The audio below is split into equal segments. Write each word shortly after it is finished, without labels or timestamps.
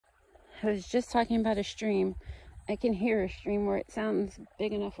I was just talking about a stream. I can hear a stream where it sounds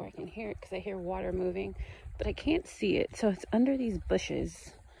big enough where I can hear it because I hear water moving, but I can't see it. So it's under these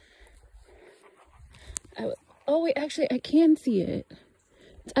bushes. Oh wait, actually I can see it.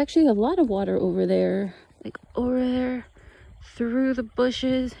 It's actually a lot of water over there. Like over there, through the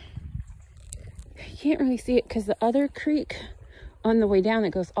bushes. You can't really see it because the other creek on the way down,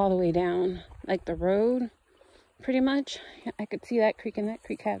 it goes all the way down. Like the road, pretty much. I could see that creek, and that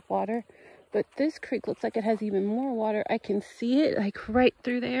creek had water. But this creek looks like it has even more water. I can see it like right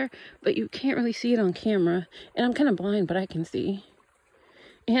through there, but you can't really see it on camera. And I'm kind of blind, but I can see.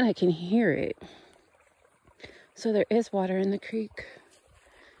 And I can hear it. So there is water in the creek.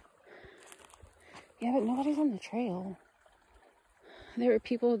 Yeah, but nobody's on the trail. There were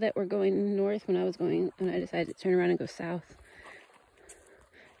people that were going north when I was going, and I decided to turn around and go south.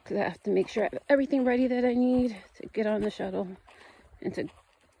 Because I have to make sure I have everything ready that I need to get on the shuttle and to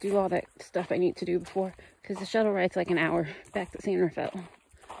do all that stuff I need to do before. Because the shuttle ride's like an hour back to San Rafael.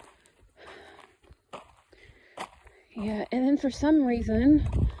 Yeah, and then for some reason,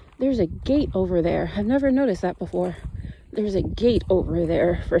 there's a gate over there. I've never noticed that before. There's a gate over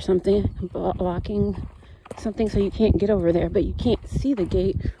there for something, blocking something so you can't get over there, but you can't see the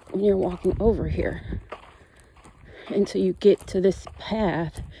gate when you're walking over here until you get to this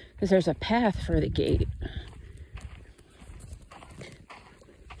path, because there's a path for the gate.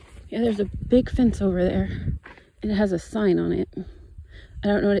 Yeah, there's a big fence over there, and it has a sign on it. I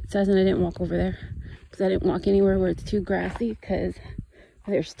don't know what it says, and I didn't walk over there because I didn't walk anywhere where it's too grassy because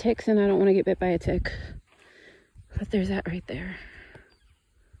there's ticks and I don't want to get bit by a tick. But there's that right there.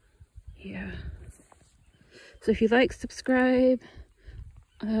 Yeah. So if you like, subscribe,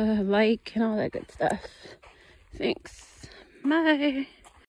 like, and all that good stuff. Thanks. Bye.